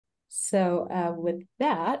With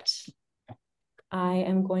that, I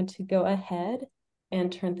am going to go ahead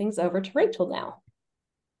and turn things over to Rachel now.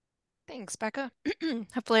 Thanks, Becca.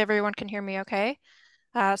 Hopefully everyone can hear me okay.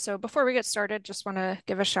 So before we get started, just want to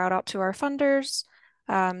give a shout out to our funders,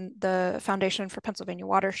 the Foundation for Pennsylvania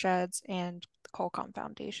Watersheds and the Colcom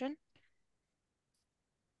Foundation.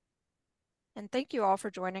 And thank you all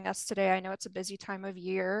for joining us today. I know it's a busy time of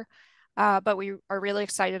year, but we are really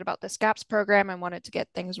excited about this GAPS program and wanted to get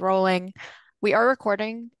things rolling. We are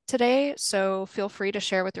recording today, so feel free to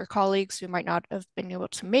share with your colleagues who might not have been able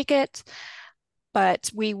to make it.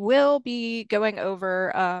 But we will be going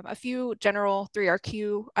over a few general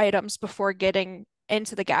 3RQ items before getting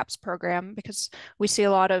into the GAPS program because we see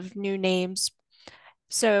a lot of new names.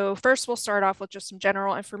 So first we'll start off with just some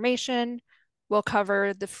general information. We'll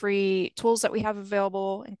cover the free tools that we have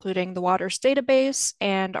available, including the waters database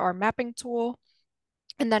and our mapping tool.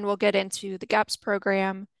 And then we'll get into the GAPS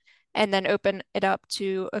program and then open it up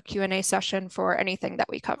to a Q&A session for anything that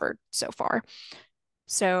we covered so far.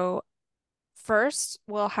 So first,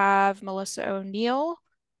 we'll have Melissa O'Neill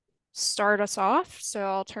start us off. So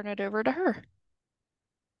I'll turn it over to her.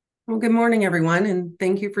 Well, good morning, everyone, and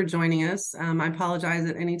thank you for joining us. I apologize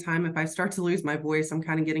at any time if I start to lose my voice. I'm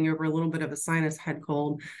kind of getting over a little bit of a sinus head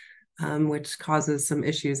cold, which causes some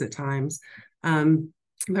issues at times.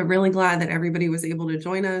 But really glad that everybody was able to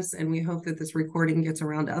join us, and we hope that this recording gets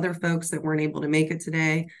around to other folks that weren't able to make it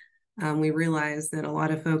today. We realize that a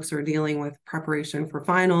lot of folks are dealing with preparation for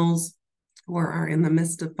finals or are in the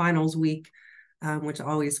midst of finals week, which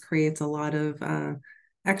always creates a lot of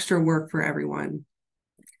extra work for everyone.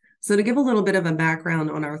 So to give a little bit of a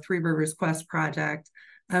background on our Three Rivers Quest project,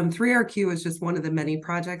 3RQ is just one of the many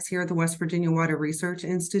projects here at the West Virginia Water Research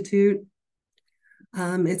Institute.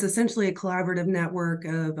 It's essentially a collaborative network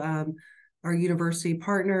of our university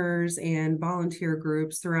partners and volunteer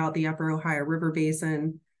groups throughout the Upper Ohio River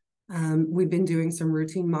Basin. We've been doing some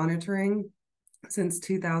routine monitoring since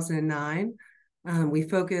 2009. We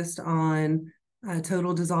focused on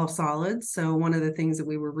total dissolved solids. So one of the things that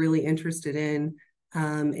we were really interested in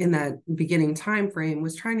that beginning time frame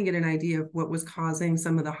was trying to get an idea of what was causing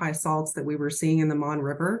some of the high salts that we were seeing in the Mon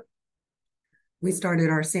River. We started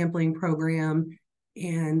our sampling program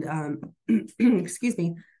and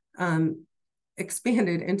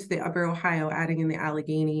expanded into the Upper Ohio, adding in the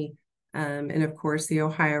Allegheny and of course the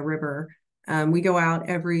Ohio River. We go out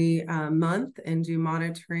every month and do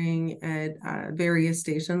monitoring at various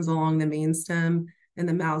stations along the main stem and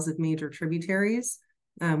the mouths of major tributaries.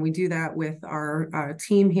 We do that with our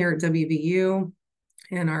team here at WVU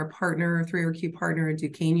and our partner, 3RQ partner at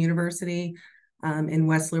Duquesne University and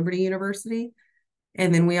West Liberty University.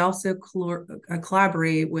 And then we also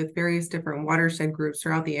collaborate with various different watershed groups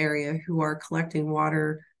throughout the area who are collecting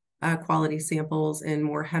water quality samples in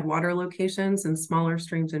more headwater locations and smaller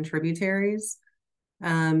streams and tributaries.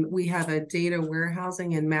 We have a data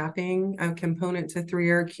warehousing and mapping component to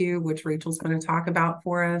 3RQ, which Rachel's going to talk about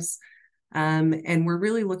for us. And we're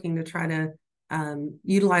really looking to try to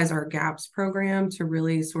utilize our GAPS program to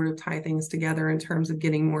really sort of tie things together in terms of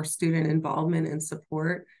getting more student involvement and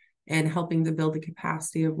support and helping to build the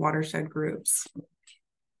capacity of watershed groups.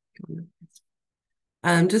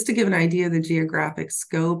 Just to give an idea of the geographic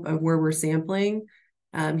scope of where we're sampling,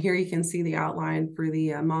 here you can see the outline for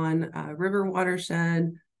the Mon River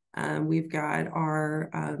watershed. We've got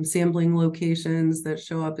our sampling locations that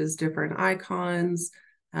show up as different icons.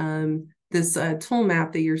 This tool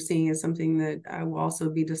map that you're seeing is something that will also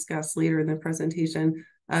be discussed later in the presentation.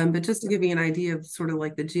 But just to give you an idea of sort of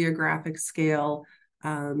like the geographic scale,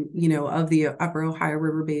 of the Upper Ohio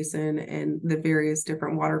River Basin and the various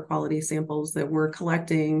different water quality samples that we're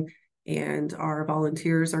collecting and our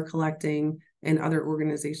volunteers are collecting and other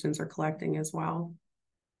organizations are collecting as well.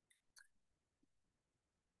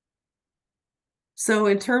 So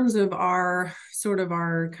in terms of our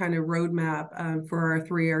kind of roadmap for our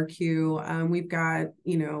 3RQ, we've got,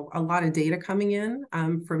 a lot of data coming in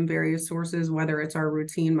from various sources, whether it's our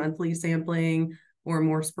routine monthly sampling or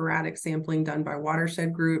more sporadic sampling done by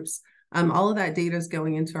watershed groups. All of that data is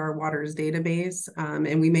going into our waters database,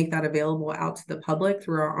 and we make that available out to the public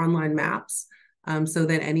through our online maps so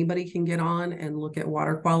that anybody can get on and look at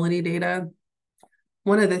water quality data.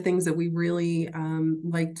 One of the things that we really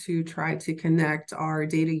like to try to connect are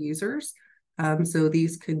data users. So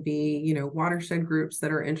these could be, watershed groups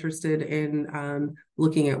that are interested in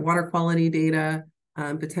looking at water quality data,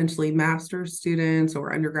 potentially master's students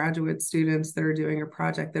or undergraduate students that are doing a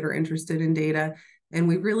project that are interested in data. And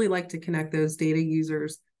we really like to connect those data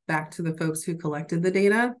users back to the folks who collected the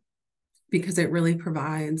data because it really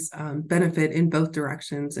provides benefit in both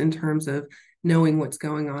directions in terms of knowing what's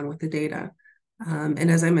going on with the data. And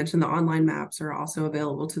as I mentioned, the online maps are also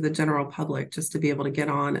available to the general public just to be able to get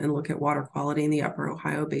on and look at water quality in the Upper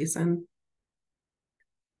Ohio Basin.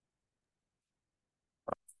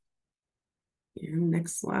 And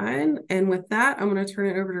next slide. And with that, I'm going to turn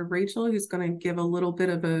it over to Rachel, who's going to give a little bit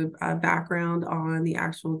of a background on the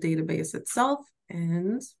actual database itself.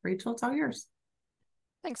 And Rachel, it's all yours.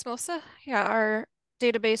 Thanks, Melissa. Yeah, our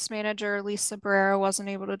database manager, Lisa Barrera, wasn't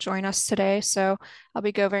able to join us today, so I'll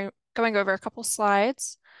be going over a couple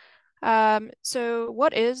slides. So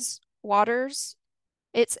what is Waters?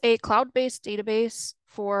 It's a cloud-based database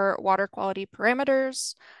for water quality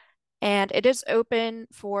parameters, and it is open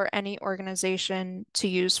for any organization to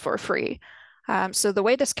use for free. So the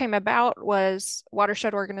way this came about was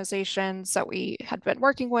watershed organizations that we had been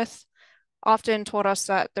working with often told us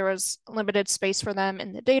that there was limited space for them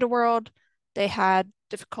in the data world. They had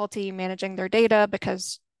difficulty managing their data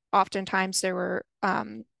because oftentimes they were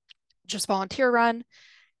just volunteer run,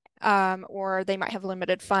 or they might have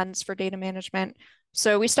limited funds for data management.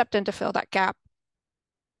 So we stepped in to fill that gap.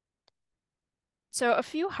 So a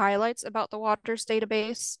few highlights about the Waters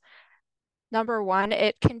database. Number one,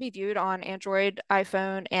 it can be viewed on Android,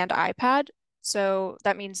 iPhone, and iPad. So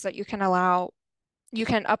that means that you can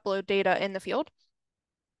upload data in the field.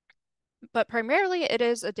 But primarily it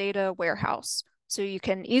is a data warehouse. So you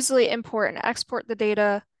can easily import and export the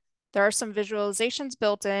data. There are some visualizations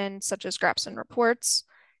built in, such as graphs and reports,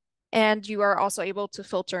 and you are also able to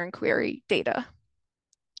filter and query data.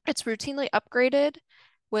 It's routinely upgraded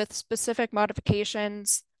with specific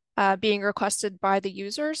modifications being requested by the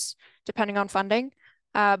users, depending on funding.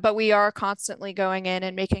 But we are constantly going in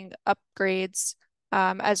and making upgrades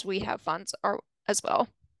as we have funds as well.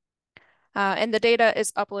 And the data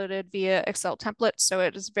is uploaded via Excel templates, so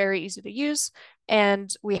it is very easy to use.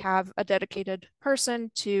 And we have a dedicated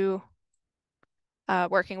person to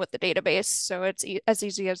working with the database. So it's as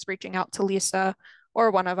easy as reaching out to Lisa or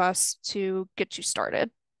one of us to get you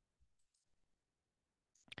started.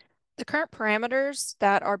 The current parameters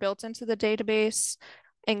that are built into the database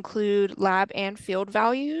include lab and field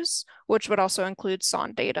values, which would also include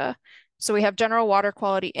SON data. So we have general water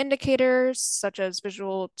quality indicators such as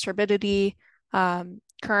visual turbidity, current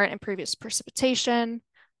and previous precipitation,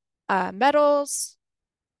 metals,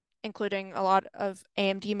 including a lot of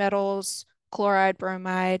AMD metals, chloride,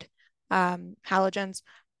 bromide, halogens.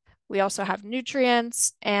 We also have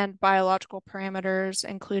nutrients and biological parameters,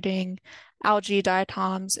 including algae,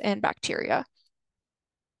 diatoms, and bacteria.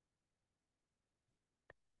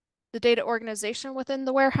 The data organization within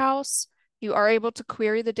the warehouse, you are able to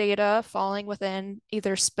query the data falling within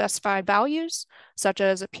either specified values, such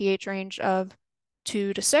as a pH range of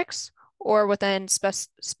 2 to 6, or within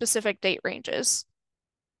specific date ranges.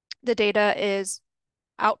 The data is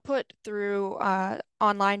output through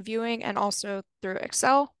online viewing and also through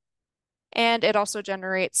Excel. And it also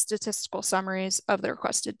generates statistical summaries of the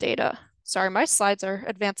requested data. Sorry, my slides are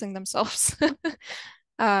advancing themselves.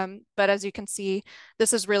 But as you can see,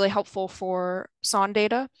 this is really helpful for SON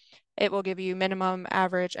data. It will give you minimum,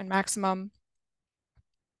 average, and maximum.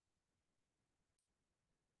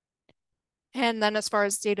 And then as far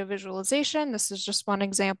as data visualization, this is just one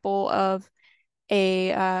example of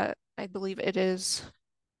I believe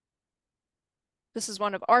this is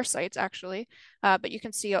one of our sites actually, but you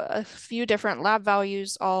can see a few different lab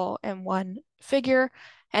values all in one figure,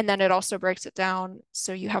 and then it also breaks it down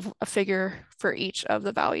so you have a figure for each of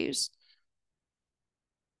the values.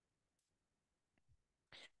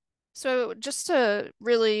 So just to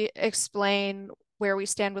really explain where we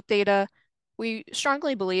stand with data, we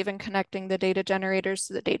strongly believe in connecting the data generators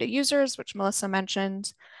to the data users, which Melissa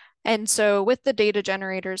mentioned. And so with the data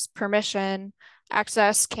generators permission,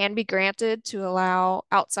 access can be granted to allow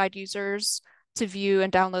outside users to view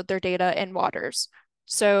and download their data in Waters.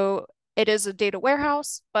 So it is a data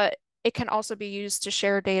warehouse, but it can also be used to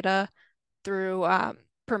share data through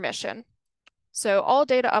permission. So all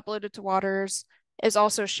data uploaded to Waters is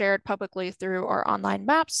also shared publicly through our online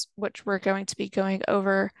maps, which we're going to be going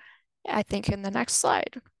over, I think, in the next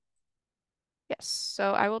slide. Yes,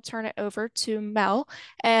 so I will turn it over to Mel,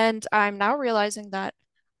 and I'm now realizing that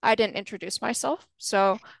I didn't introduce myself,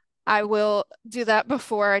 so I will do that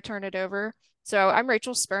before I turn it over. So I'm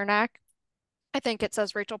Rachel Spirnak. I think it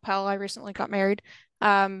says Rachel Pell. I recently got married,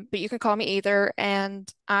 but you can call me either. And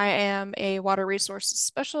I am a water resources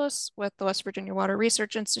specialist with the West Virginia Water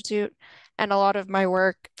Research Institute, and a lot of my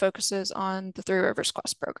work focuses on the Three Rivers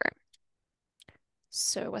Quest program.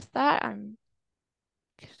 So with that, I'm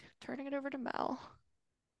turning it over to Mel.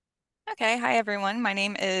 Okay, hi everyone. My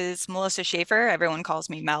name is Melissa Schaefer. Everyone calls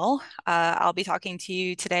me Mel. I'll be talking to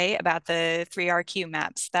you today about the 3RQ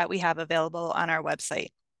maps that we have available on our website.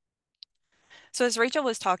 So as Rachel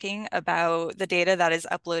was talking about the data that is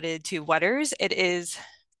uploaded to Waters, and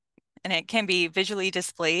it can be visually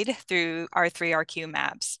displayed through our 3RQ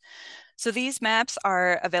maps. So these maps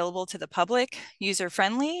are available to the public,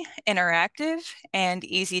 user-friendly, interactive, and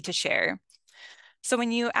easy to share. So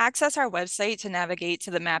when you access our website to navigate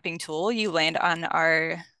to the mapping tool, you land on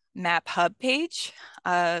our Map Hub page,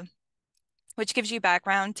 which gives you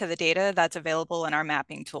background to the data that's available in our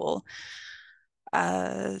mapping tool.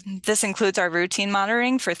 This includes our routine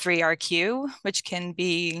monitoring for 3RQ, which can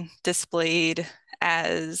be displayed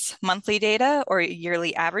as monthly data or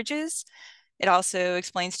yearly averages. It also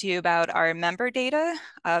explains to you about our member data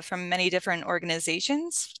from many different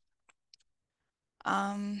organizations.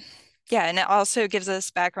 Yeah, and it also gives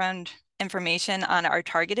us background information on our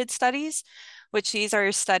targeted studies, which these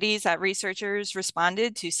are studies that researchers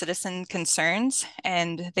responded to citizen concerns,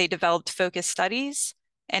 and they developed focused studies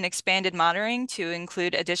and expanded monitoring to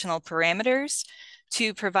include additional parameters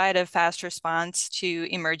to provide a fast response to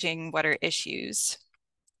emerging water issues.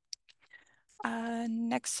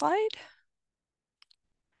 Next slide.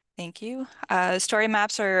 Thank you. Story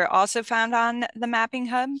maps are also found on the Mapping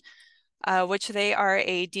Hub, which they are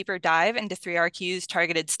a deeper dive into 3RQ's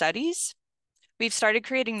targeted studies. We've started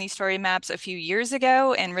creating these story maps a few years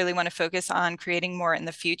ago and really want to focus on creating more in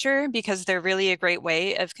the future because they're really a great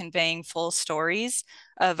way of conveying full stories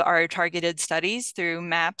of our targeted studies through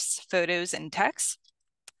maps, photos, and text.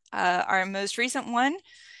 Our most recent one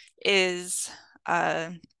is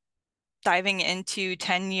diving into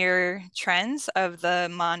 10-year trends of the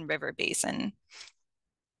Mon River Basin.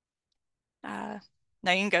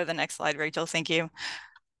 Now you can go to the next slide, Rachel. Thank you.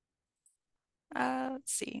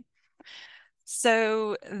 Let's see.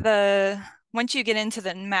 So once you get into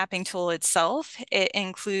the mapping tool itself, it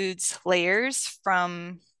includes layers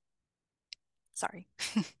from, sorry.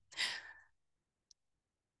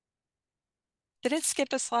 Did it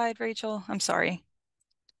skip a slide, Rachel? I'm sorry.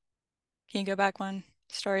 Can you go back one?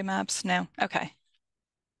 Story maps? No? Okay.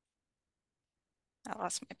 I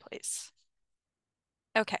lost my place.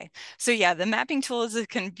 Okay, so yeah, the mapping tool is a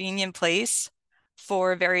convenient place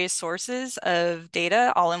for various sources of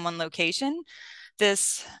data all in one location.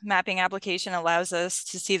 This mapping application allows us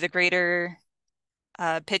to see the greater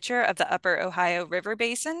picture of the Upper Ohio River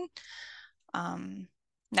Basin.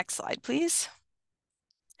 Next slide, please.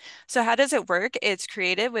 So how does it work? It's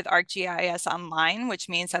created with ArcGIS Online, which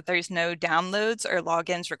means that there's no downloads or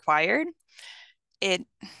logins required. It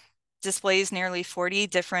displays nearly 40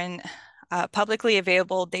 different publicly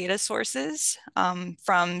available data sources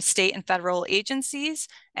from state and federal agencies,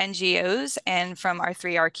 NGOs, and from our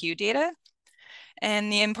 3RQ data. And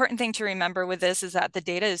the important thing to remember with this is that the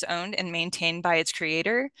data is owned and maintained by its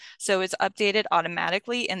creator. So it's updated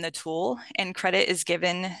automatically in the tool, and credit is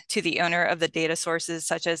given to the owner of the data sources,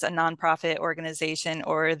 such as a nonprofit organization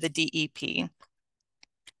or the DEP.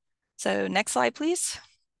 So next slide, please.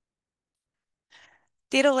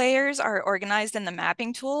 Data layers are organized in the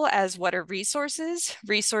mapping tool as water resources,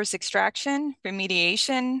 resource extraction,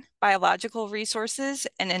 remediation, biological resources,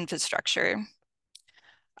 and infrastructure.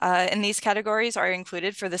 And these categories are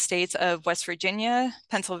included for the states of West Virginia,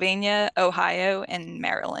 Pennsylvania, Ohio, and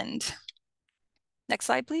Maryland. Next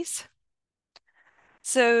slide, please.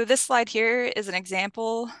 So this slide here is an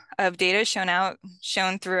example of data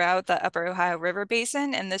shown throughout the Upper Ohio River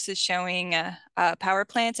Basin, and this is showing power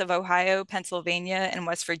plants of Ohio, Pennsylvania, and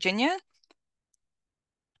West Virginia.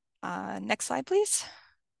 Next slide, please.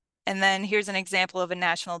 And then here's an example of a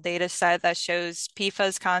national data set that shows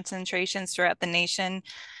PFAS concentrations throughout the nation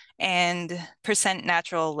and percent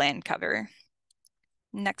natural land cover.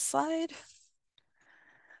 Next slide.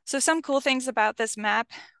 So some cool things about this map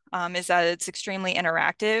is that it's extremely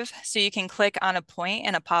interactive. So you can click on a point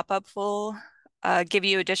and a pop-up will give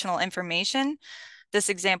you additional information. This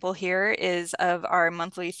example here is of our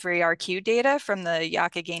monthly 3RQ data from the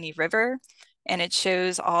Youghiogheny River, and it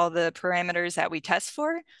shows all the parameters that we test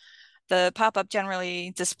for. The pop-up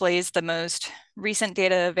generally displays the most recent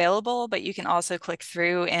data available, but you can also click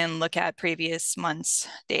through and look at previous months'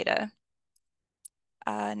 data.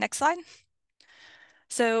 Next slide.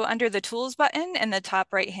 So under the Tools button in the top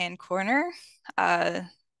right-hand corner,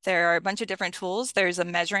 there are a bunch of different tools. There's a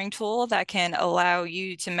measuring tool that can allow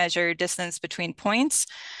you to measure distance between points.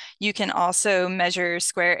 You can also measure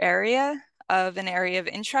square area of an area of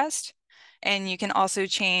interest. And you can also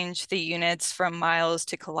change the units from miles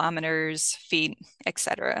to kilometers, feet,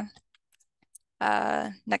 etc.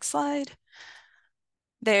 Next slide.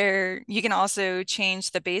 There, you can also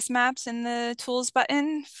change the base maps in the tools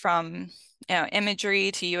button from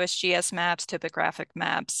imagery to USGS maps, topographic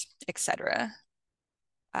maps, etc.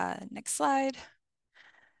 Next slide.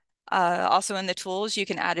 Also in the tools, you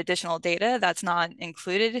can add additional data that's not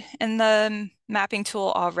included in the mapping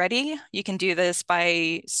tool already. You can do this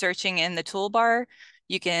by searching in the toolbar.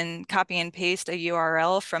 You can copy and paste a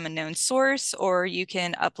URL from a known source, or you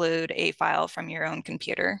can upload a file from your own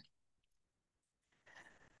computer.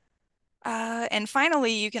 And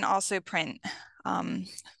finally, you can also print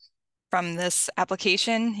from this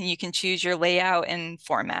application. You can choose your layout and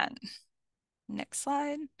format. Next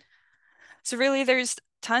slide. So really, there's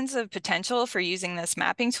tons of potential for using this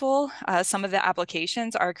mapping tool. Some of the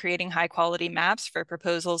applications are creating high quality maps for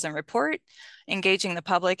proposals and report, engaging the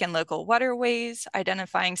public and local waterways,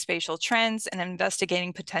 identifying spatial trends, and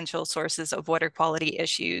investigating potential sources of water quality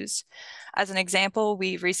issues. As an example,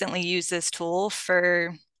 we recently used this tool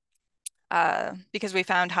for because we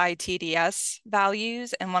found high TDS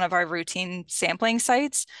values in one of our routine sampling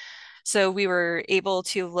sites. So we were able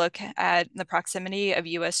to look at the proximity of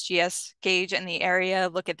USGS gauge in the area,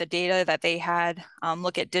 look at the data that they had,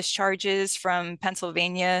 look at discharges from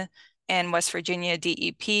Pennsylvania and West Virginia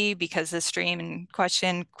DEP because the stream in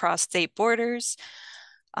question crossed state borders.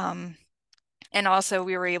 And also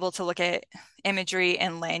we were able to look at imagery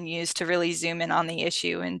and land use to really zoom in on the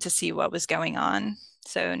issue and to see what was going on.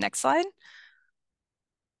 So next slide.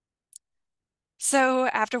 So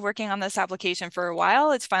after working on this application for a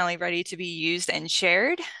while, it's finally ready to be used and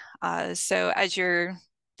shared. So as you're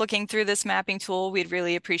looking through this mapping tool, we'd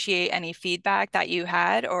really appreciate any feedback that you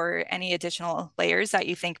had or any additional layers that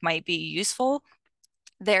you think might be useful.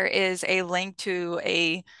 There is a link to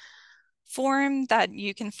a form that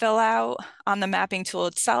you can fill out on the mapping tool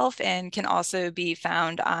itself and can also be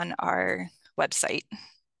found on our website.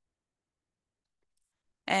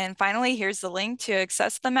 And finally, here's the link to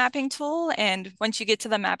access the mapping tool. And once you get to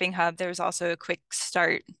the mapping hub, there's also a quick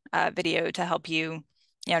start video to help you,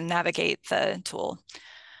 navigate the tool.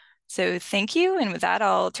 So thank you. And with that,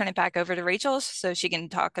 I'll turn it back over to Rachel so she can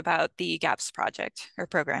talk about the GAPS project or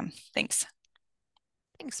program. Thanks.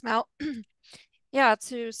 Thanks, Mel. Yeah,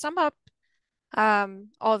 to sum up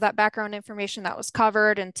all of that background information that was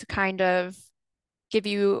covered and to kind of give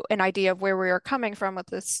you an idea of where we are coming from with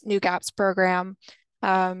this new GAPS program.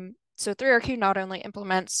 So 3RQ not only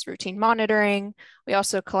implements routine monitoring, we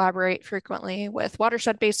also collaborate frequently with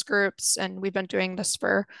watershed-based groups, and we've been doing this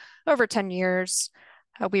for over 10 years.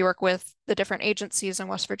 We work with the different agencies in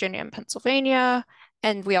West Virginia and Pennsylvania,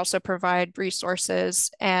 and we also provide resources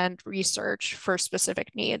and research for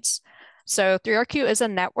specific needs. So 3RQ is a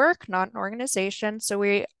network, not an organization. So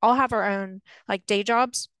we all have our own day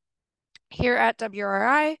jobs. Here at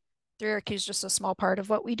WRI, 3RQ is just a small part of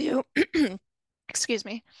what we do. Excuse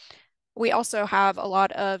me. We also have a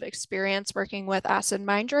lot of experience working with acid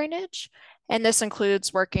mine drainage, and this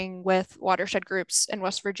includes working with watershed groups in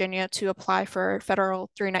West Virginia to apply for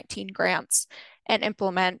federal 319 grants and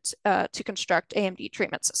implement to construct AMD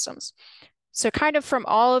treatment systems. So kind of from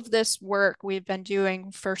all of this work we've been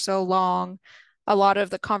doing for so long, a lot of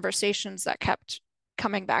the conversations that kept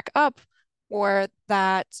coming back up were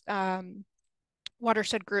that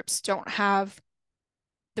watershed groups don't have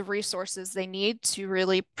the resources they need to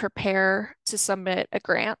really prepare to submit a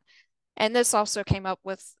grant. And this also came up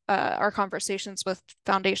with our conversations with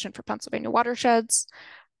Foundation for Pennsylvania Watersheds.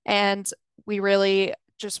 And we really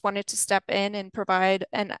just wanted to step in and provide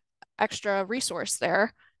an extra resource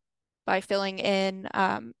there by filling in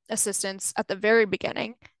assistance at the very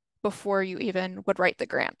beginning before you even would write the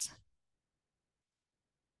grant.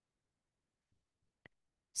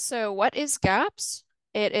 So what is GAPS?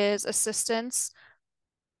 It is assistance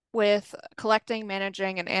with collecting,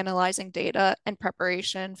 managing, and analyzing data in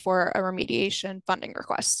preparation for a remediation funding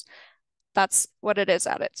request. That's what it is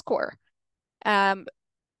at its core.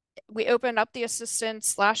 We opened up the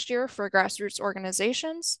assistance last year for grassroots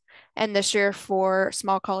organizations and this year for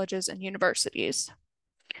small colleges and universities.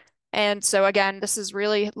 And so again, this is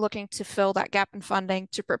really looking to fill that gap in funding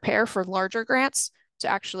to prepare for larger grants to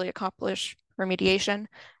actually accomplish remediation.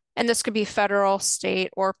 And this could be federal, state,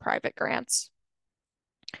 or private grants.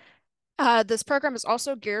 This program is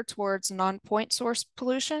also geared towards non-point source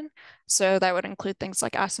pollution. So that would include things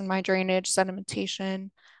like acid mine drainage,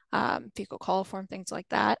 sedimentation, fecal coliform, things like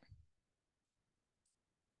that.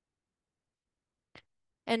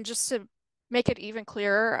 And just to make it even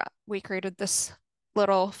clearer, we created this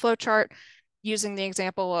little flowchart using the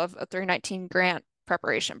example of a 319 grant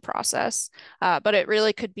preparation process, but it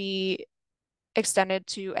really could be extended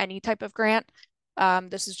to any type of grant.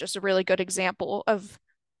 This is just a really good example of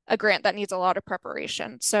a grant that needs a lot of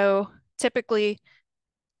preparation. So typically,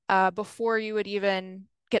 before you would even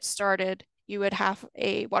get started, you would have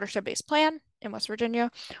a watershed-based plan in West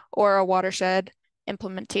Virginia or a watershed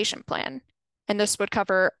implementation plan. And this would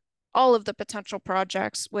cover all of the potential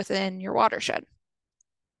projects within your watershed.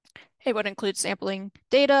 It would include sampling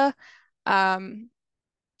data, and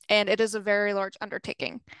it is a very large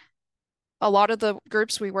undertaking. A lot of the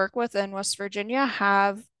groups we work with in West Virginia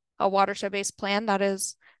have a watershed-based plan that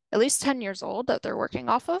is at least 10 years old that they're working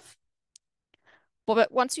off of.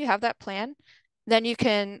 But once you have that plan, then you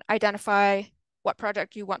can identify what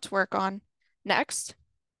project you want to work on next.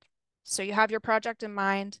 So you have your project in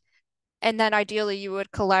mind, and then ideally you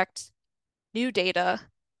would collect new data,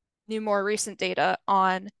 new more recent data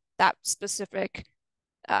on that specific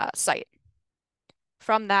site.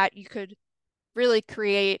 From that, you could really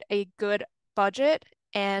create a good budget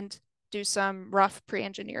and do some rough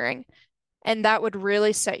pre-engineering. And that would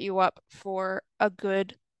really set you up for a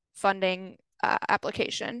good funding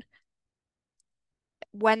application.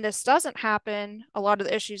 When this doesn't happen, a lot of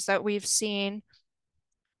the issues that we've seen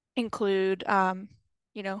include,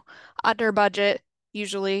 under budget,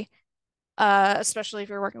 usually, especially if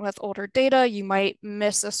you're working with older data, you might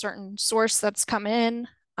miss a certain source that's come in.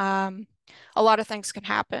 A lot of things can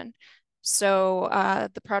happen. So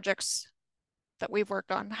the projects that we've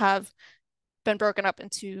worked on have been broken up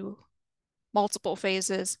into multiple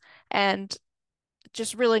phases and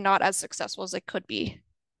just really not as successful as they could be.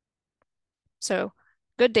 So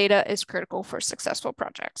good data is critical for successful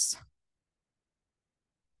projects.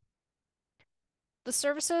 The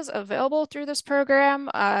services available through this program,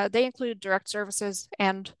 they include direct services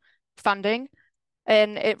and funding,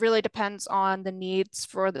 and it really depends on the needs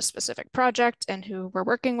for the specific project and who we're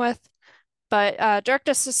working with. But direct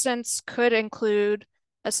assistance could include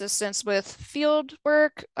assistance with field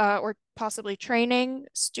work or possibly training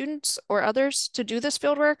students or others to do this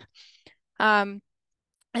field work. And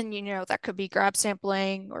that could be grab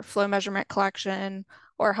sampling or flow measurement collection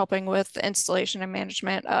or helping with the installation and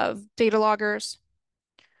management of data loggers.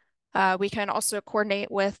 We can also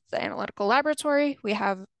coordinate with the analytical laboratory. We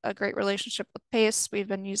have a great relationship with PACE. We've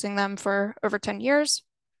been using them for over 10 years.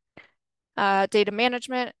 Data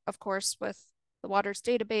management, of course, with the waters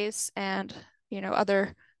database and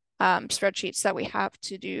other spreadsheets that we have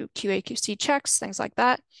to do QA/QC checks, things like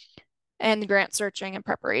that, and the grant searching and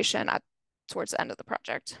preparation towards the end of the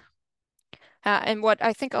project. And what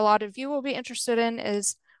I think a lot of you will be interested in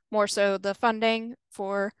is more so the funding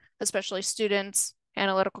for especially students,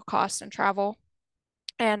 analytical costs, and travel.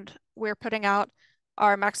 And we're putting out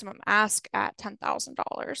our maximum ask at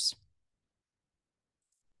 $10,000.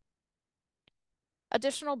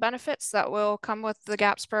 Additional benefits that will come with the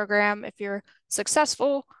GAPS program if you're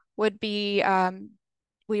successful would be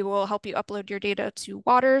we will help you upload your data to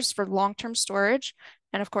Waters for long-term storage.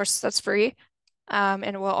 And of course, that's free and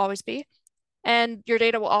it will always be. And your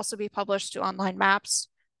data will also be published to online maps.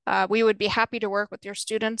 We would be happy to work with your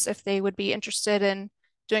students if they would be interested in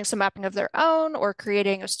doing some mapping of their own or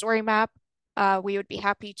creating a story map. We would be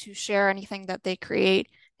happy to share anything that they create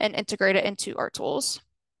and integrate it into our tools.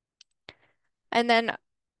 And then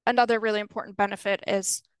another really important benefit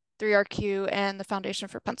is 3RQ and the Foundation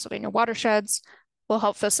for Pennsylvania Watersheds will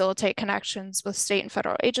help facilitate connections with state and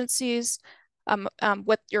federal agencies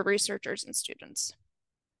with your researchers and students.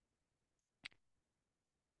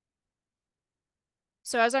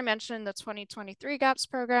 So as I mentioned, the 2023 GAPS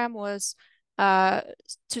program was to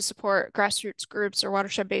support grassroots groups or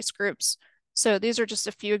watershed-based groups. So these are just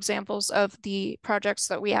a few examples of the projects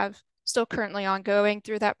that we have still currently ongoing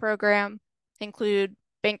through that program. Include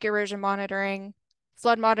bank erosion monitoring,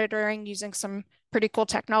 flood monitoring using some pretty cool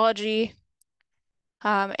technology,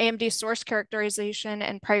 AMD source characterization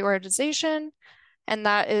and prioritization, and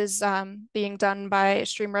that is being done by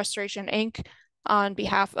Stream Restoration Inc. on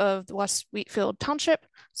behalf of the West Wheatfield Township.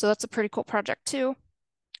 So that's a pretty cool project too.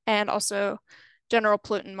 And also general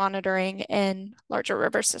pollutant monitoring in larger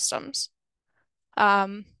river systems.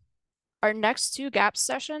 Our next two GAPS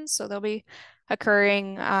sessions, so they'll be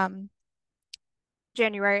occurring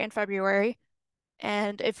January and February.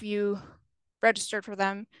 And if you registered for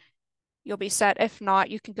them, you'll be set. If not,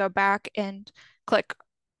 you can go back and click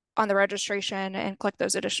on the registration and click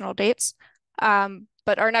those additional dates.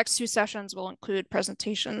 But our next two sessions will include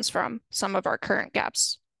presentations from some of our current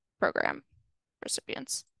GAPS program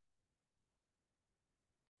recipients.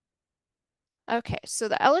 Okay, so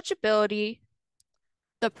the eligibility,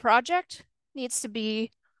 the project needs to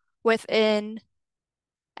be within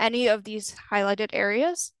any of these highlighted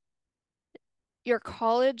areas. Your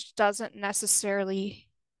college doesn't necessarily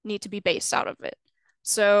need to be based out of it.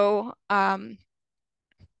 So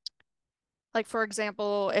Like, for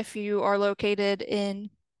example, if you are located in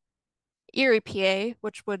Erie, PA,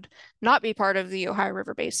 which would not be part of the Ohio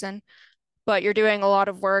River Basin, but you're doing a lot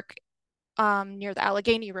of work near the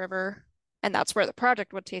Allegheny River, and that's where the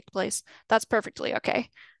project would take place, that's perfectly okay.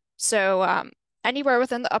 So anywhere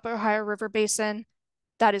within the Upper Ohio River Basin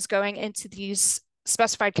that is going into these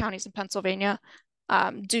specified counties in Pennsylvania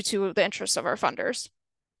due to the interests of our funders.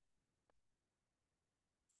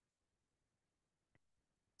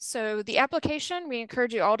 So the application, we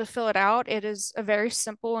encourage you all to fill it out. It is a very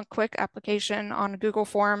simple and quick application on Google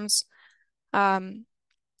Forms. And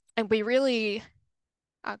we really,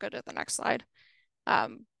 I'll go to the next slide.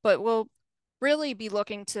 But we'll really be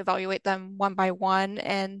looking to evaluate them one by one,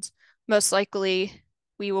 and most likely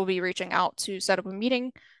we will be reaching out to set up a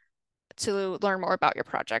meeting to learn more about your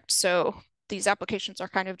project. So these applications are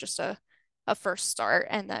kind of just a first start,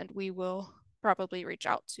 and then we will probably reach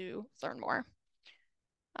out to learn more.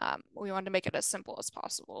 We want to make it as simple as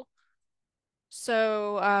possible.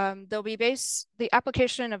 So the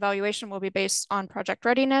application evaluation will be based on project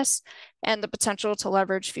readiness and the potential to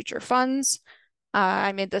leverage future funds.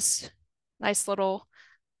 I made this nice little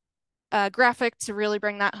graphic to really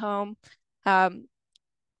bring that home.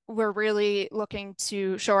 We're really looking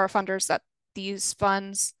to show our funders that these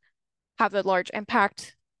funds have a large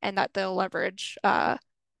impact and that they'll leverage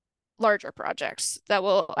larger projects that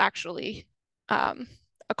will actually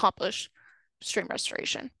accomplish stream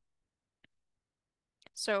restoration.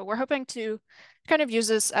 So we're hoping to kind of use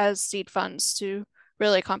this as seed funds to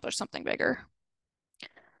really accomplish something bigger.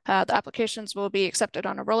 The applications will be accepted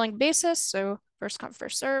on a rolling basis, so first come,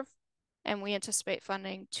 first serve, and we anticipate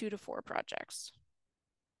funding 2 to 4 projects.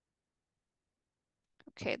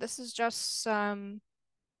 Okay, this is just some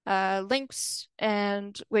links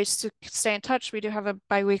and ways to stay in touch. We do have a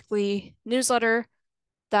bi-weekly newsletter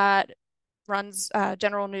that runs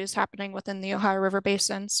general news happening within the Ohio River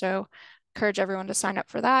Basin, so encourage everyone to sign up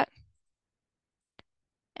for that.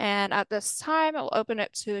 And at this time, I'll open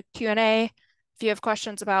it to Q&A. If you have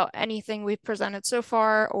questions about anything we've presented so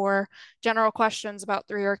far or general questions about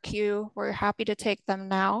 3RQ, we're happy to take them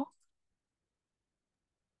now.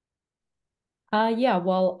 Yeah,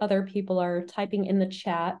 while other people are typing in the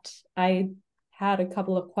chat, I had a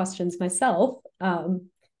couple of questions myself.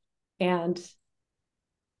 And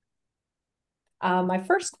my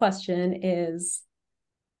first question is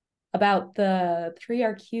about the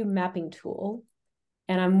 3RQ mapping tool.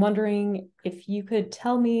 And I'm wondering if you could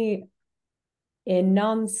tell me in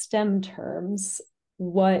non-STEM terms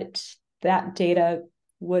what that data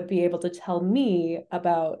would be able to tell me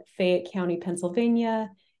about Fayette County, Pennsylvania,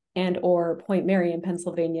 and or Point Marion,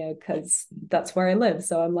 Pennsylvania, because that's where I live.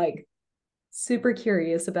 So I'm like super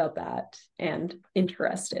curious about that and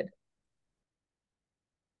interested.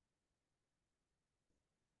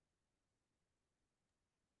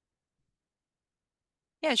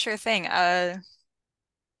 Yeah, sure thing.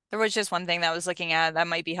 There was just one thing that I was looking at that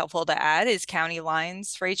might be helpful to add is county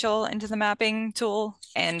lines, Rachel, into the mapping tool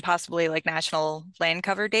and possibly like national land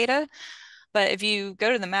cover data. But if you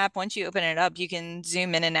go to the map, once you open it up, you can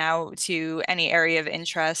zoom in and out to any area of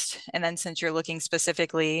interest. And then since you're looking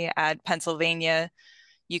specifically at Pennsylvania,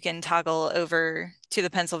 you can toggle over to the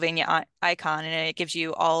Pennsylvania icon and it gives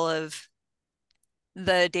you all of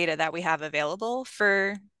the data that we have available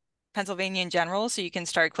for Pennsylvania in general. So you can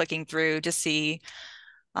start clicking through to see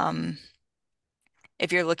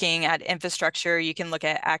if you're looking at infrastructure, you can look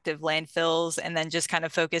at active landfills and then just kind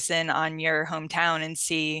of focus in on your hometown and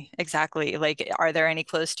see exactly like, are there any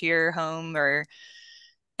close to your home or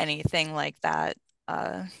anything like that.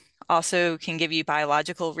 Also can give you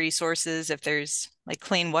biological resources if there's like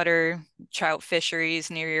clean water, trout fisheries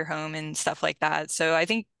near your home and stuff like that. So I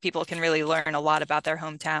think people can really learn a lot about their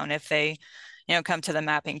hometown if they, come to the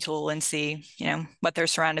mapping tool and see, what they're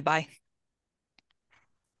surrounded by.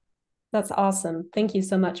 That's awesome. Thank you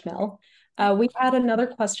so much, Mel. We had another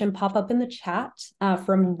question pop up in the chat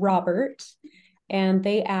from Robert, and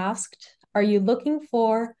they asked, are you looking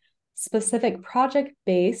for specific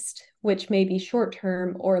project-based, which may be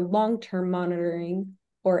short-term or long-term monitoring,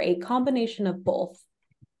 or a combination of both?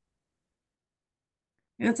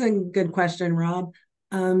 That's a good question, Rob.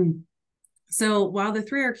 So while the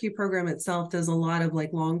 3RQ program itself does a lot of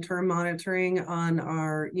like long-term monitoring on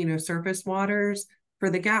our, surface waters, for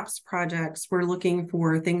the GAPS projects, we're looking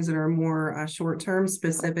for things that are more short-term,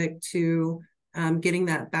 specific to getting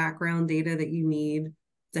that background data that you need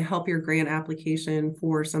to help your grant application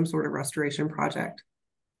for some sort of restoration project.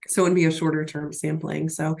 So it'd be a shorter term sampling.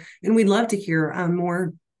 So, and we'd love to hear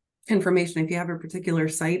more information. If you have a particular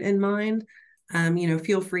site in mind,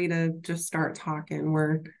 feel free to just start talking.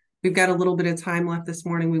 We're we've got a little bit of time left this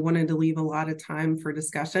morning. We wanted to leave a lot of time for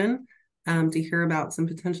discussion to hear about some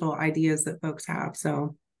potential ideas that folks have.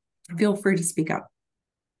 So feel free to speak up.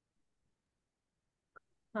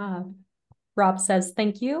 Rob says,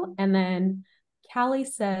 thank you. And then Callie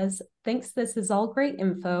says, thanks, this is all great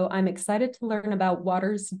info. I'm excited to learn about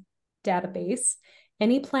water's database.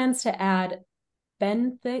 Any plans to add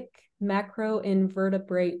benthic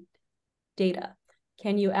macroinvertebrate data?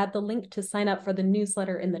 Can you add the link to sign up for the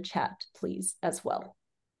newsletter in the chat, please, as well?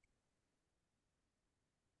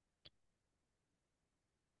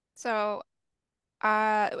 So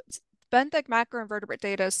benthic macroinvertebrate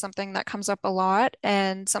data is something that comes up a lot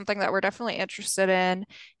and something that we're definitely interested in.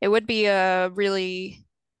 It would be a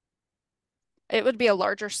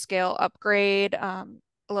larger scale upgrade, a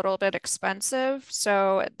little bit expensive.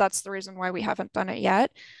 So that's the reason why we haven't done it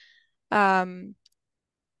yet.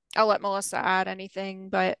 I'll let Melissa add anything,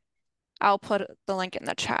 but I'll put the link in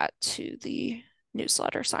the chat to the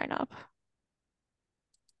newsletter sign up.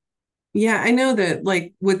 Yeah, I know that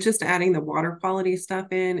like with just adding the water quality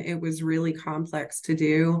stuff in, it was really complex to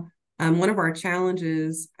do. One of our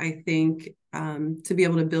challenges, I think, to be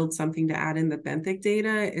able to build something to add in the benthic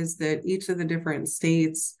data is that each of the different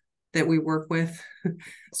states that we work with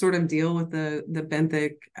sort of deal with the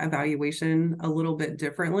benthic evaluation a little bit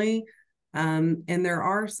differently. And there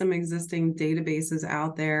are some existing databases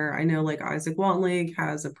out there. I know like Isaac Walton Lake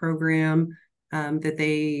has a program that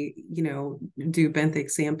they, do benthic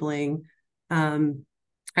sampling.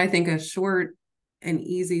 I think a short and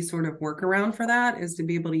easy sort of workaround for that is to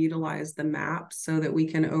be able to utilize the map so that we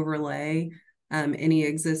can overlay any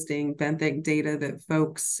existing benthic data that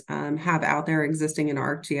folks have out there existing in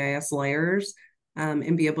ArcGIS layers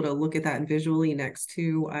and be able to look at that visually next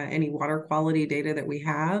to any water quality data that we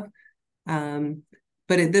have.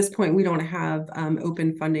 But at this point, we don't have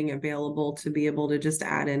open funding available to be able to just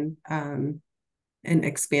add in an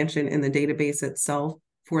expansion in the database itself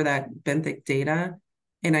for that benthic data.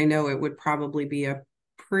 And I know it would probably be a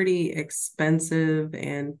pretty expensive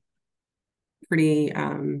and pretty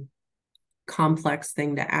complex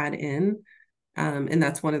thing to add in. And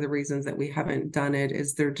that's one of the reasons that we haven't done it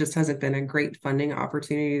is there just hasn't been a great funding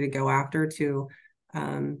opportunity to go after to,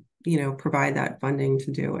 provide that funding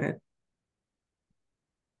to do it.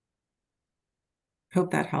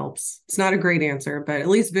 Hope that helps. It's not a great answer, but at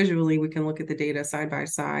least visually we can look at the data side by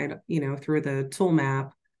side, through the tool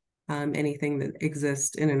map, anything that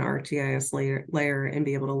exists in an ArcGIS layer and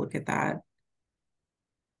be able to look at that.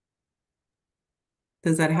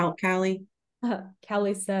 Does that help, Callie?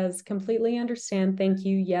 Callie says, completely understand. Thank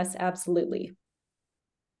you. Yes, absolutely.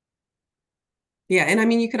 Yeah, and I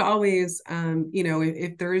mean, you could always,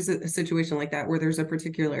 if there is a situation like that where there's a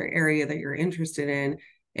particular area that you're interested in,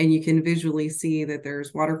 and you can visually see that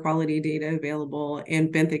there's water quality data available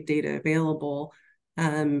and benthic data available,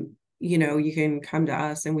 you can come to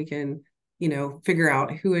us and we can, figure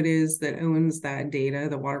out who it is that owns that data,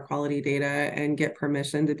 the water quality data, and get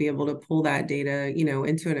permission to be able to pull that data,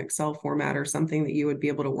 into an Excel format or something that you would be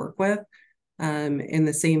able to work with. And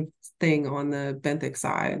the same thing on the benthic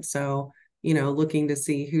side. So, looking to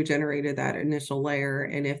see who generated that initial layer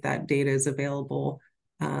and if that data is available,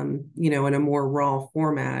 in a more raw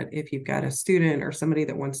format, if you've got a student or somebody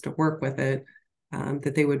that wants to work with it,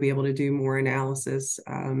 that they would be able to do more analysis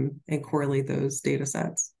and correlate those data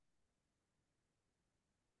sets.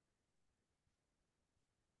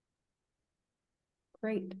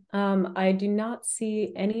 Great. I do not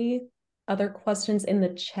see any other questions in the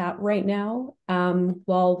chat right now.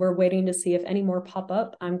 While we're waiting to see if any more pop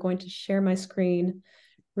up, I'm going to share my screen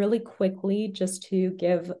really quickly just to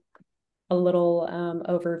give a little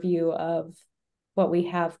overview of what we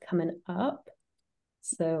have coming up.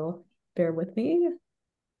 So bear with me.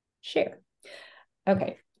 Share.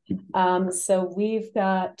 Okay. So we've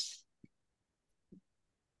got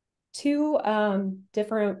two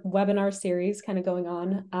different webinar series kind of going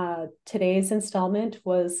on. Today's installment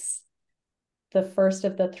was the first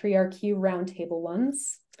of the 3RQ roundtable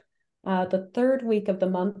ones. The third week of the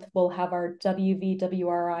month, we'll have our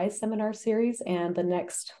WVWRI seminar series, and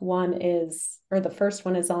the first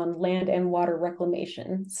one is on land and water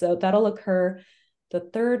reclamation. So that'll occur the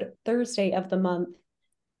third Thursday of the month,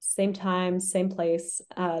 same time, same place,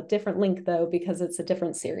 different link though, because it's a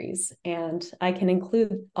different series. And I can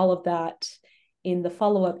include all of that in the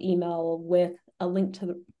follow-up email with a link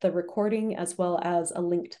to the recording as well as a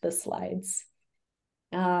link to the slides.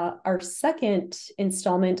 Our second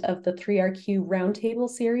installment of the 3RQ Roundtable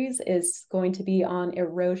series is going to be on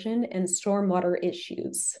erosion and stormwater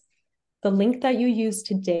issues. The link that you use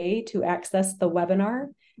today to access the webinar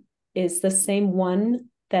is the same one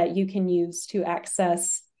that you can use to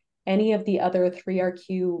access any of the other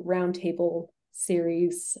 3RQ Roundtable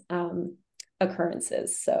series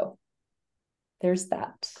occurrences. So there's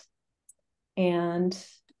that. And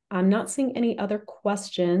I'm not seeing any other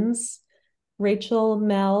questions. Rachel,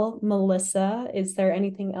 Mel, Melissa, is there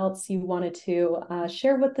anything else you wanted to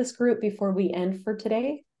share with this group before we end for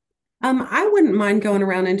today? I wouldn't mind going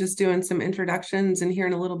around and just doing some introductions and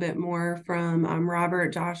hearing a little bit more from Robert,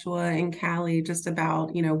 Joshua, and Callie just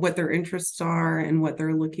about, what their interests are and what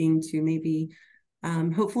they're looking to maybe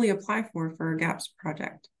hopefully apply for a GAPS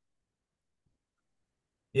project.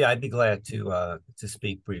 Yeah, I'd be glad to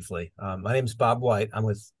speak briefly. My name is Bob White. I'm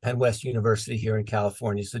with Penn West University here in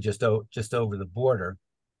California, so just over the border.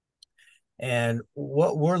 And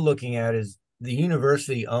what we're looking at is the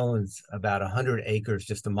university owns about 100 acres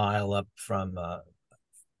just a mile up from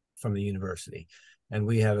the university. And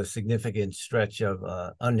we have a significant stretch of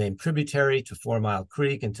unnamed tributary to 4 Mile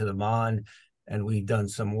Creek and to the Mon. And we've done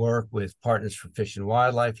some work with Partners for Fish and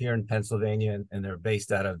Wildlife here in Pennsylvania, and they're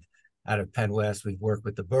based out of Penn West. We've worked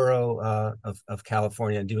with the borough of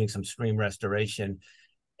California and doing some stream restoration.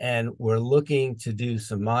 And we're looking to do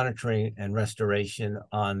some monitoring and restoration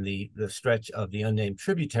on the stretch of the unnamed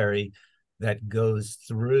tributary that goes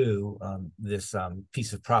through this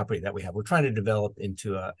piece of property that we have. We're trying to develop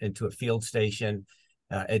into a field station,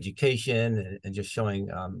 education, and just showing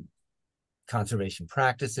conservation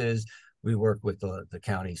practices. We work with the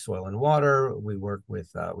county soil and water. We work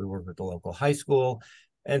with the local high school.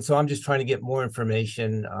 And so I'm just trying to get more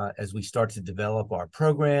information as we start to develop our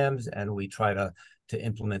programs, and we try to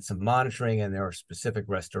implement some monitoring. And there are specific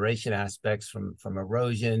restoration aspects from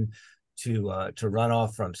erosion to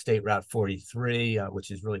runoff from State Route 43,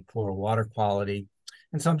 which is really poor water quality.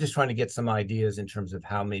 And so I'm just trying to get some ideas in terms of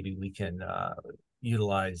how maybe we can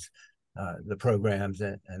utilize the programs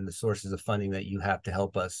and the sources of funding that you have to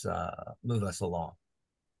help us move us along.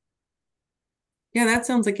 Yeah, that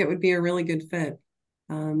sounds like it would be a really good fit.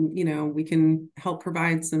 We can help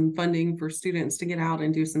provide some funding for students to get out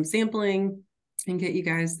and do some sampling and get you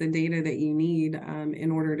guys the data that you need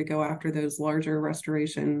in order to go after those larger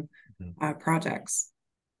restoration projects.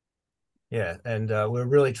 Yeah, and we're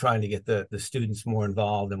really trying to get the students more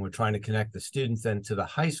involved, and we're trying to connect the students then to the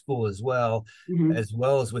high school as well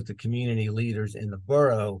as with the community leaders in the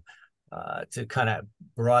borough to kind of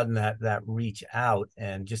broaden that reach out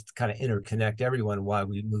and just kind of interconnect everyone while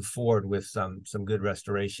we move forward with some good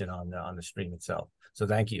restoration on the stream itself. So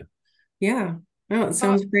thank you. Yeah, no, it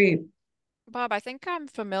sounds great. Bob, I think I'm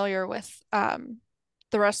familiar with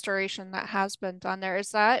the restoration that has been done there. Is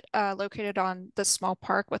that located on the small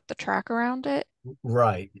park with the track around it?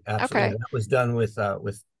 Right, absolutely. Okay. That was done with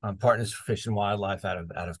Partners for Fish and Wildlife out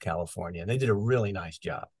of California. They did a really nice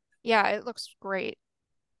job. Yeah, it looks great.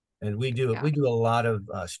 And we do a lot of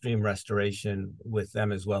stream restoration with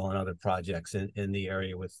them as well, and other projects in the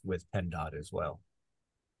area with PennDOT as well.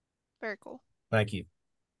 Very cool. Thank you.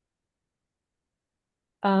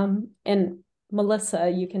 And Melissa,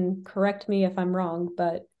 you can correct me if I'm wrong,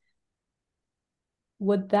 but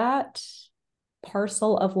would that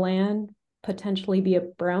parcel of land potentially be a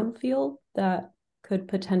brownfield that could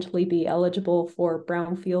potentially be eligible for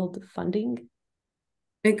brownfield funding?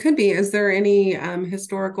 It could be. Is there any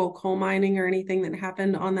historical coal mining or anything that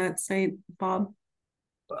happened on that site, Bob?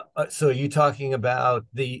 So are you talking about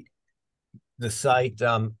the site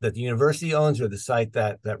that the university owns, or the site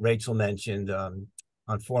that Rachel mentioned on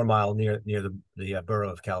 4 Mile near the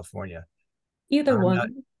borough of California? Either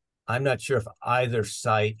one. I'm not sure if either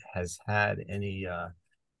site has had any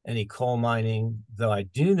coal mining, though I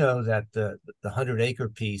do know that the 100-acre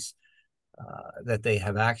piece that they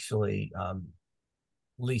have actually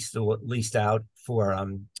leased out for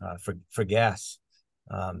gas,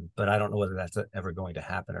 but I don't know whether that's ever going to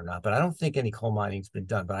happen or not. But I don't think any coal mining's been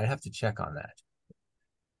done, but I'd have to check on that.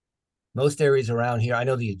 Most areas around here, I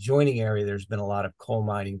know the adjoining area, there's been a lot of coal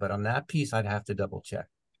mining, but on that piece, I'd have to double check.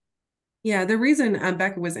 Yeah, the reason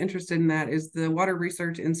Becca was interested in that is the Water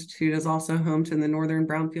Research Institute is also home to the Northern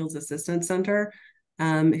Brownfields Assistance Center,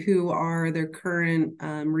 who are the current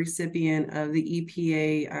recipient of the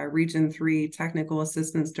EPA Region 3 Technical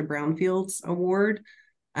Assistance to Brownfields Award.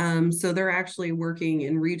 So they're actually working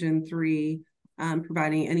in Region 3,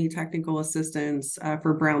 providing any technical assistance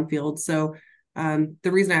for brownfields. So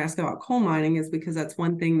the reason I ask about coal mining is because that's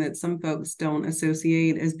one thing that some folks don't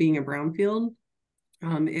associate as being a brownfield.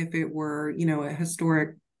 If it were, a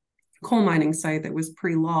historic coal mining site that was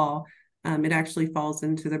pre-law, it actually falls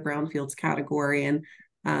into the brownfields category.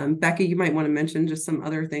 And Becca, you might want to mention just some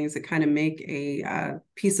other things that kind of make a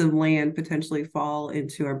piece of land potentially fall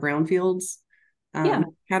into a brownfields. Yeah.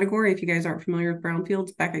 category. If you guys aren't familiar with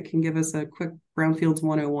brownfields, Becca can give us a quick brownfields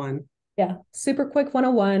 101. Yeah, super quick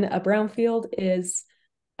 101. A brownfield is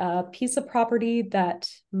a piece of property that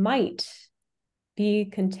might be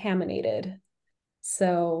contaminated.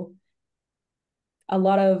 So a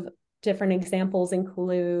lot of different examples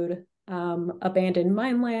include abandoned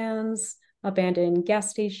mine lands, abandoned gas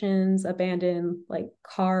stations, abandoned like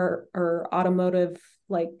car or automotive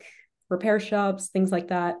like repair shops, things like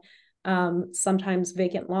that. Sometimes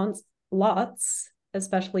vacant lots,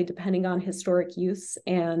 especially depending on historic use.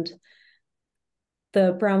 And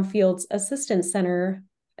the Brownfields Assistance Center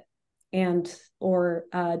and or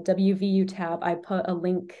WVU tab, I put a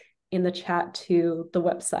link in the chat to the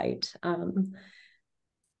website.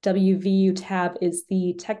 WVU tab is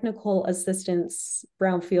the technical assistance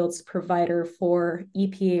brownfields provider for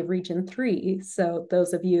EPA Region 3. So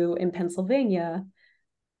those of you in Pennsylvania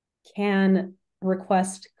can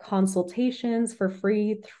request consultations for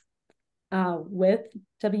free with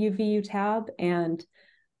WVU tab, and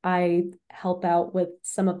I help out with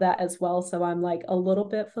some of that as well. So I'm like a little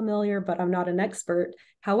bit familiar, but I'm not an expert.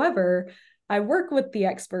 However, I work with the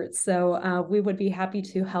experts. So we would be happy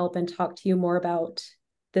to help and talk to you more about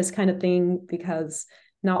this kind of thing, because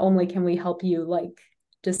not only can we help you like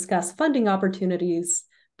discuss funding opportunities,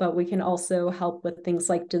 but we can also help with things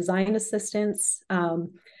like design assistance.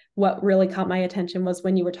 What really caught my attention was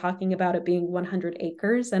when you were talking about it being 100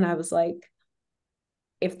 acres. And I was like,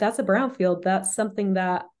 if that's a brownfield, that's something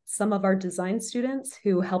that some of our design students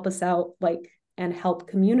who help us out like and help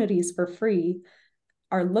communities for free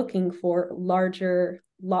are looking for larger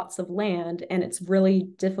lots of land, and it's really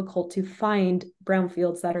difficult to find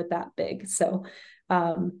brownfields that are that big. So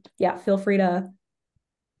yeah, feel free to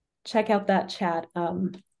check out that chat.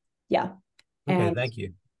 Yeah. Okay, and thank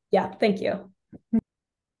you. Yeah, thank you.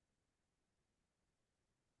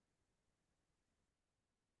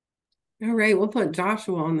 All right, we'll put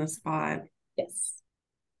Joshua on the spot. Yes.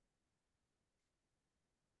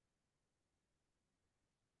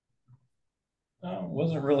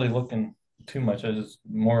 Wasn't really looking too much. I was just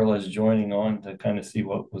more or less joining on to kind of see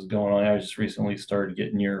what was going on. I just recently started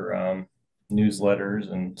getting your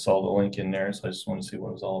newsletters and saw the link in there, so I just want to see what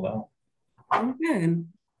it was all about. Oh, good.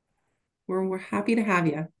 We're happy to have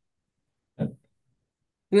you. Yep.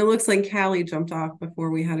 And it looks like Callie jumped off before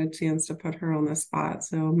we had a chance to put her on the spot,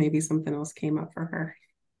 so maybe something else came up for her.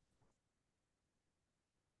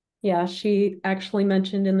 Yeah, she actually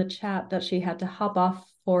mentioned in the chat that she had to hop off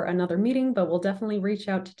for another meeting, but we'll definitely reach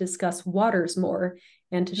out to discuss waters more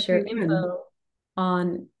and to share info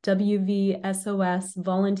on WVSOS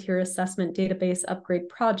Volunteer Assessment Database Upgrade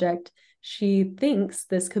Project. She thinks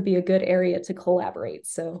this could be a good area to collaborate.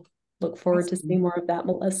 So look forward to seeing more of that,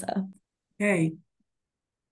 Melissa. Okay.